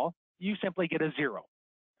at all, you simply get a 0.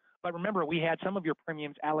 But remember, we had some of your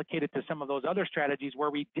premiums allocated to some of those other strategies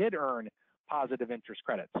where we did earn positive interest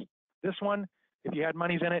credits. This one, if you had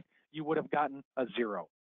monies in it, you would have gotten a 0.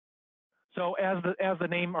 So as the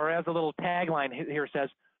name or as the little tagline here says,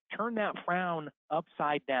 turn that frown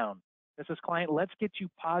upside down. Mrs. Client, let's get you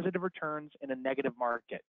positive returns in a negative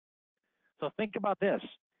market. So think about this.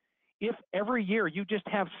 If every year you just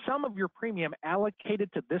have some of your premium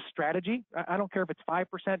allocated to this strategy, I don't care if it's 5%,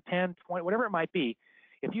 10, 20, whatever it might be,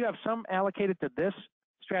 if you have some allocated to this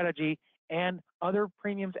strategy and other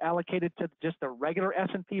premiums allocated to just the regular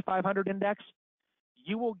S&P 500 index,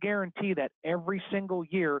 you will guarantee that every single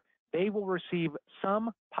year they will receive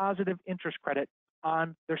some positive interest credit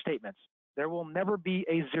on their statements. There will never be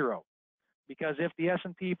a 0, because if the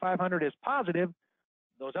S&P 500 is positive,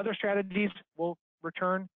 those other strategies will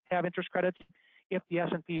have interest credits. If the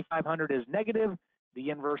S&P 500 is negative, the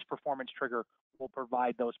inverse performance trigger will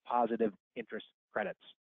provide those positive interest credits.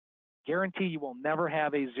 Guarantee you will never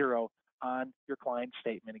have a 0 on your client's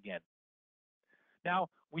statement again. Now,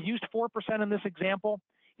 we used 4% in this example.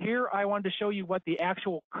 Here, I wanted to show you what the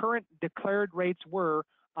actual current declared rates were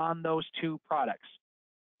on those 2 products.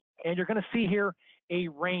 And you're going to see here a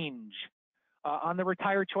range. On the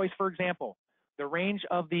Retire Choice, for example, the range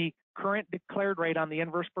of the current declared rate on the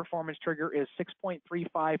inverse performance trigger is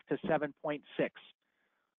 6.35 to 7.6.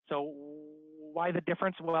 So why the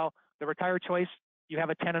difference? Well, the Retire Choice, you have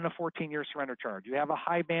a 10 and a 14-year surrender charge. You have a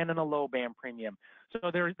high band and a low band premium.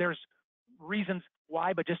 So there's reasons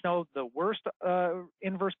why, but just know the worst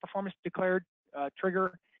inverse performance declared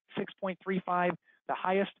trigger, 6.35, the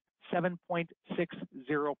highest, 7.60%.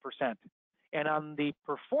 And on the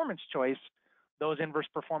Performance Choice, those inverse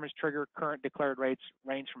performance trigger current declared rates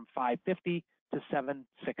range from 550 to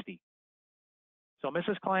 760. So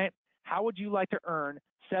Mrs. Client, how would you like to earn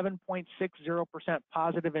 7.60%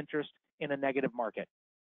 positive interest in a negative market?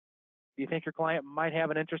 Do you think your client might have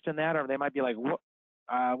an interest in that, or they might be like, what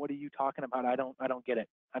are you talking about? I don't get it.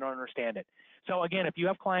 I don't understand it. So again, if you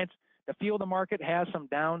have clients the feel the market has some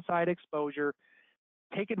downside exposure,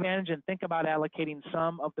 take advantage and think about allocating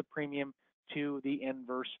some of the premium to the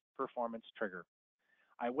inverse performance trigger.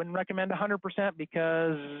 I wouldn't recommend 100%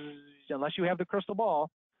 because unless you have the crystal ball,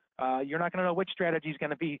 you're not going to know which strategy is going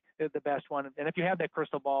to be the best one. And if you have that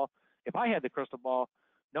crystal ball, if I had the crystal ball,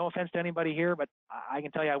 no offense to anybody here, but I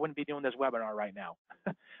can tell you I wouldn't be doing this webinar right now.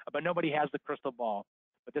 But nobody has the crystal ball.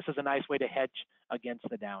 But this is a nice way to hedge against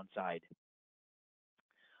the downside.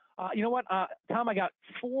 You know what, Tom, I got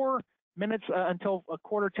 4 minutes until a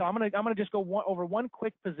quarter till. I'm gonna just go over one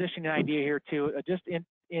quick positioning idea here too, just in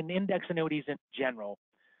index annuities in general.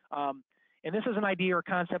 And this is an idea or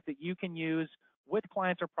concept that you can use with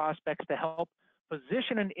clients or prospects to help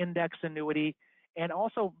position an index annuity, and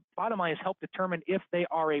also, bottom line, is help determine if they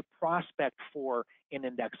are a prospect for an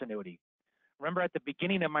index annuity. Remember at the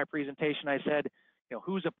beginning of my presentation, I said, you know,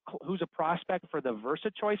 who's a prospect for the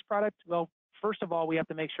VersaChoice product? Well, first of all, we have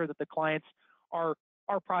to make sure that the clients are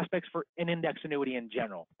prospects for an index annuity in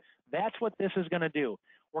general. That's what this is going to do.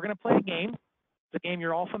 We're going to play a game. It's a game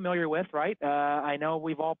you're all familiar with, right? I know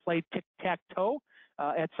we've all played tic-tac-toe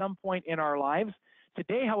at some point in our lives.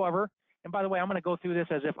 Today, however, and by the way, I'm going to go through this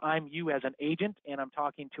as if I'm you as an agent and I'm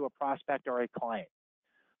talking to a prospect or a client.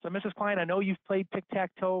 So, Mrs. Client, I know you've played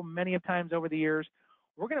tic-tac-toe many of times over the years.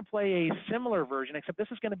 We're going to play a similar version, except this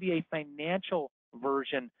is going to be a financial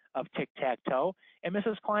version of tic-tac-toe. And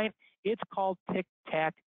Mrs. Client, it's called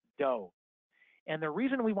tic-tac-dough. And the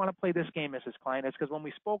reason we want to play this game, Mrs. Client, is because when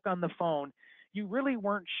we spoke on the phone, you really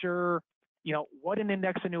weren't sure, you know, what an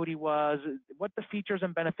index annuity was, what the features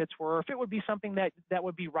and benefits were, if it would be something that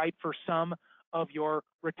would be right for some of your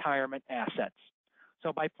retirement assets.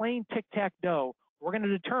 So by playing tic-tac-dough, we're going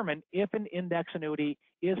to determine if an index annuity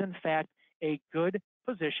is in fact a good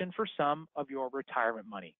position for some of your retirement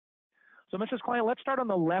money. So Mrs. Client, let's start on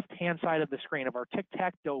the left-hand side of the screen of our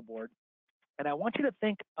tic-tac-dough board. And I want you to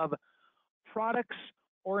think of products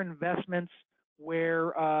or investments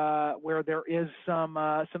where there is some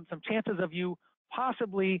chances of you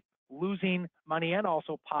possibly losing money and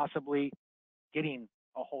also possibly getting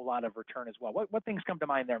a whole lot of return as well. What things come to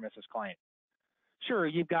mind there, Mrs. Client? Sure,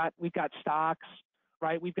 we've got stocks,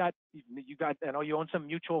 right? I know you own some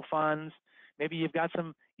mutual funds. Maybe you've got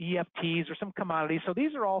some EFTs or some commodities. So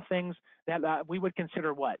these are all things that we would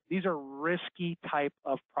consider what? These are risky type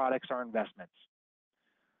of products or investments.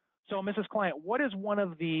 So Mrs. Client, what is one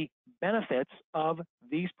of the benefits of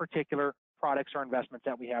these particular products or investments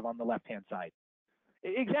that we have on the left-hand side?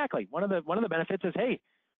 Exactly. One of the benefits is, hey,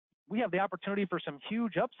 we have the opportunity for some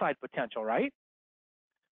huge upside potential, right?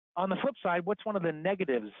 On the flip side, what's one of the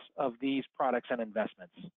negatives of these products and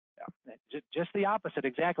investments? Yeah, just the opposite,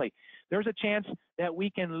 exactly. There's a chance that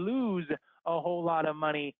we can lose a whole lot of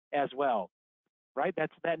money as well, right?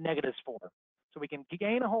 That's that negatives for. So we can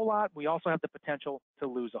gain a whole lot. We also have the potential to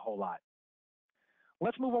lose a whole lot.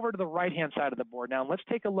 Let's move over to the right-hand side of the board now. Let's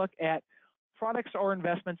take a look at products or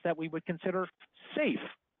investments that we would consider safe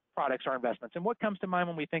products or investments. And what comes to mind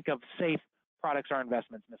when we think of safe products or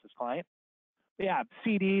investments, Mrs. Client? Yeah,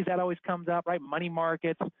 CDs, that always comes up, right? Money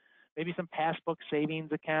markets, maybe some passbook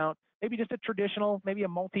savings account, maybe just a traditional, maybe a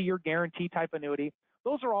multi-year guarantee type annuity.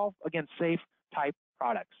 Those are all, again, safe type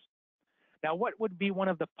products. Now, what would be one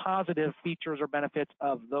of the positive features or benefits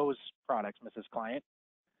of those products, Mrs. Client?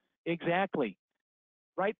 Exactly,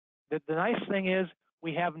 right? The nice thing is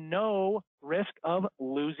we have no risk of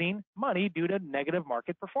losing money due to negative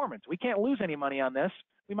market performance. We can't lose any money on this.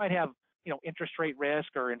 We might have, you know, interest rate risk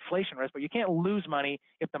or inflation risk, but you can't lose money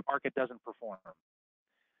if the market doesn't perform.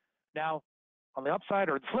 Now, on the upside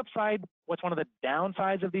or the flip side, what's one of the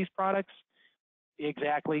downsides of these products?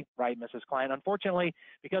 Exactly right, Mrs. Client. Unfortunately,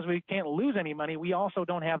 because we can't lose any money, we also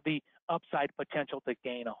don't have the upside potential to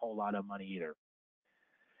gain a whole lot of money either.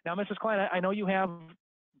 Now, Mrs. Client, I know you have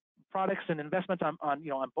products and investments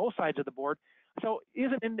on both sides of the board. So,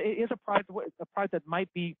 is a product that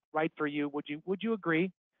might be right for you? Would you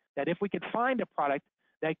agree that if we could find a product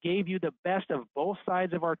that gave you the best of both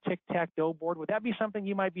sides of our tic-tac-toe board, would that be something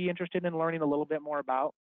you might be interested in learning a little bit more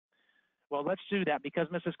about? Well, let's do that because,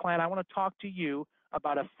 Mrs. Client, I want to talk to you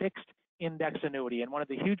about a fixed index annuity. And one of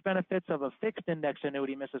the huge benefits of a fixed index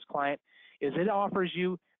annuity, Mrs. Client, is it offers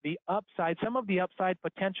you the upside, some of the upside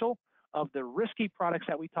potential of the risky products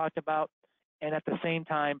that we talked about. And at the same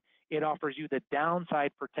time, it offers you the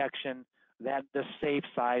downside protection that the safe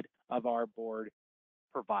side of our board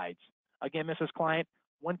provides. Again, Mrs. Client,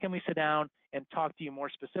 when can we sit down and talk to you more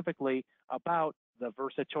specifically about the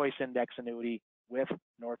VersaChoice Index Annuity with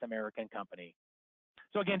North American Company?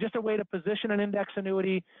 So again, just a way to position an index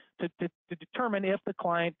annuity to determine if the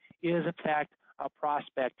client is in fact a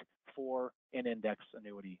prospect for an index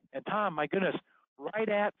annuity. And Tom, my goodness, right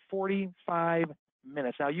at 45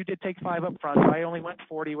 minutes. Now you did take 5 up front, so I only went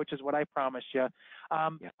 40, which is what I promised you. Yeah.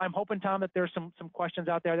 I'm hoping, Tom, that there's some questions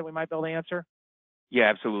out there that we might be able to answer. Yeah,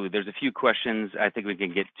 absolutely. There's a few questions I think we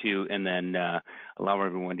can get to, and then allow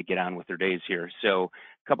everyone to get on with their days here. So,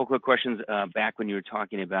 a couple quick questions back when you were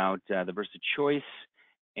talking about the Versa Choice,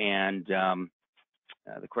 and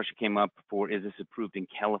the question came up for, is this approved in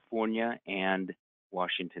California and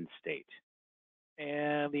Washington State?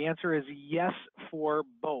 And the answer is yes for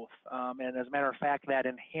both. And as a matter of fact, that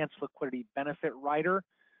enhanced liquidity benefit rider,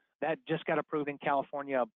 that just got approved in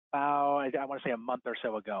California about, I want to say, a month or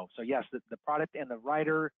so ago. So yes, the product and the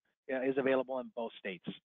rider is available in both states.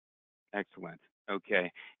 Excellent.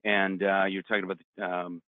 Okay. And you're talking about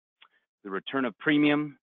the return of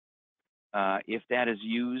premium. If that is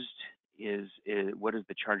used, what is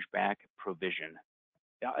the chargeback provision?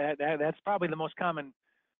 Yeah, that's probably the most common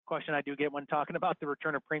question I do get when talking about the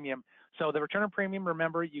return of premium. So the return of premium,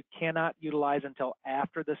 remember, you cannot utilize until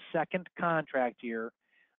after the second contract year.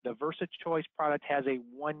 The Versa Choice product has a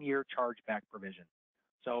 1-year chargeback provision.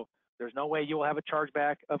 So there's no way you will have a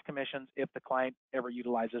chargeback of commissions if the client ever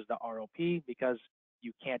utilizes the ROP, because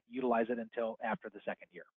you can't utilize it until after the second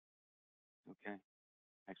year. Okay,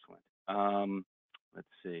 excellent. Let's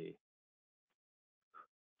see.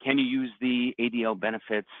 Can you use the ADL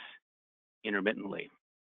benefits intermittently?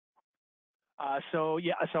 So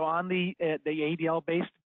on the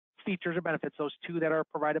ADL-based features or benefits, those 2 that are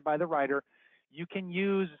provided by the rider, you can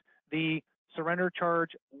use the surrender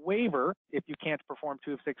charge waiver if you can't perform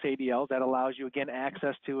 2 of 6 ADLs. That allows you, again,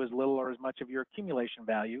 access to as little or as much of your accumulation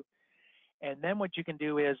value. And then what you can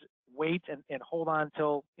do is wait and hold on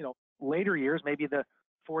till later years, maybe the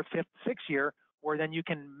 4th, 5th, 6th year, where then you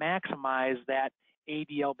can maximize that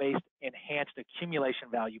ADL-based enhanced accumulation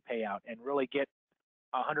value payout and really get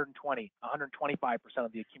 120, 125%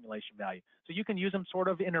 of the accumulation value. So you can use them sort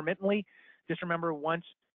of intermittently. Just remember, if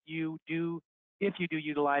you do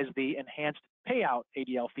utilize the enhanced payout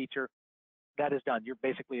ADL feature, that is done. You're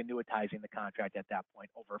basically annuitizing the contract at that point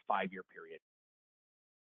over a 5-year period.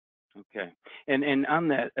 Okay. And on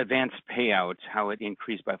that advanced payout, how it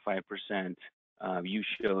increased by 5%, you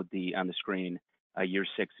showed on the screen year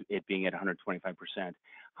 6 it being at 125%.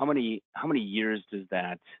 How many years does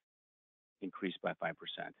that increase by 5%?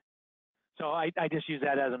 So I just use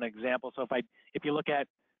that as an example. So if you look at,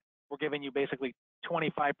 we're giving you basically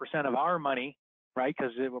 25% of our money, right?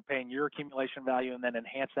 Because we're paying your accumulation value and then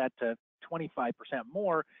enhance that to 25%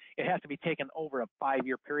 more. It has to be taken over a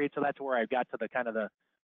 5-year period. So that's where I got to the kind of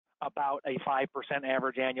about a 5%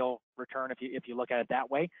 average annual return if you look at it that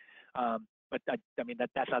way. But I mean,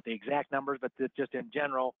 that's not the exact numbers, but just in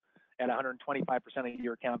general, at 125% of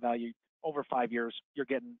your account value over 5 years, you're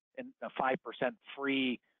getting a 5%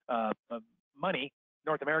 free money,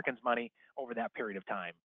 North Americans' money, over that period of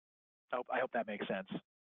time. I hope that makes sense.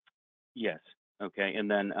 Yes. Okay.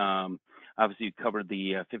 And then obviously you covered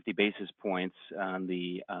the 50 basis points on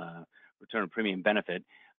the return of premium benefit.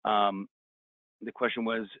 The question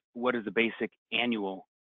was, what is the basic annual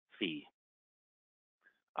fee?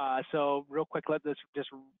 So real quick, let's just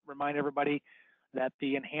remind everybody that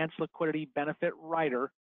the enhanced liquidity benefit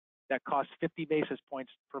rider that costs 50 basis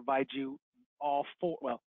points provides you all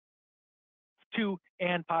 2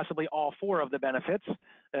 and possibly all 4 of the benefits,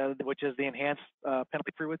 which is the enhanced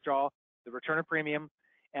penalty-free withdrawal, the return of premium,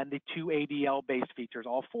 and the 2 ADL-based features.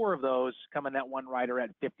 All 4 of those come in that one rider at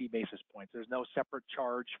 50 basis points. There's no separate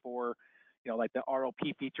charge for, like the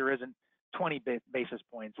ROP feature isn't 20 basis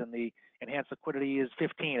points, and the enhanced liquidity is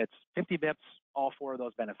 15. It's 50 bips, all 4 of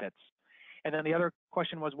those benefits. And then the other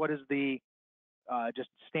question was, what is the just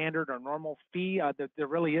standard or normal fee? There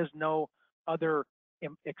really is no other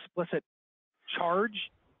explicit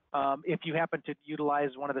charge. If you happen to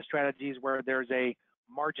utilize one of the strategies where there's a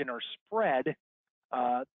margin or spread,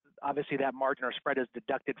 obviously that margin or spread is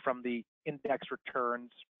deducted from the index returns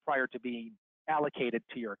prior to being allocated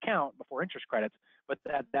to your account before interest credits, but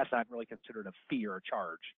that's not really considered a fee or a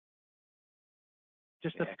charge.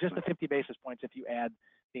 Just the 50 basis points if you add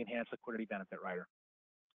the enhanced liquidity benefit rider.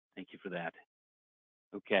 Thank you for that.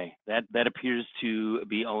 Okay, that appears to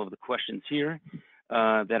be all of the questions here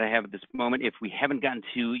that I have at this moment. If we haven't gotten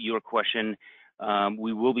to your question,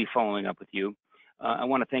 we will be following up with you. I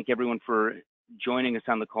want to thank everyone for joining us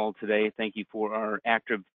on the call today. Thank you for our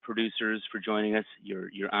active producers for joining us, your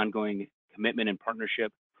ongoing commitment and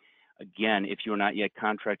partnership. Again, if you are not yet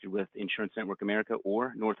contracted with Insurance Network America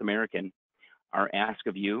or North American, our ask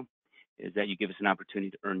of you is that you give us an opportunity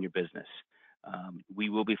to earn your business. We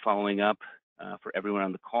will be following up for everyone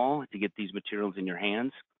on the call to get these materials in your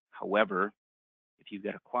hands. However, if you've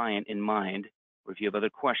got a client in mind, or if you have other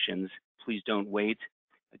questions, please don't wait.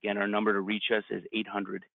 Again, our number to reach us is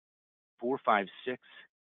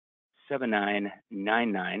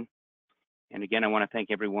 800-456-7999. And again, I want to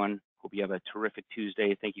thank everyone. Hope you have a terrific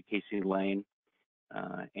Tuesday. Thank you, Casey Lane.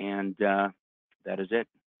 And that is it.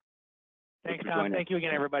 Thanks, Tom. Thank you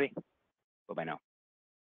again, everybody. Bye-bye now.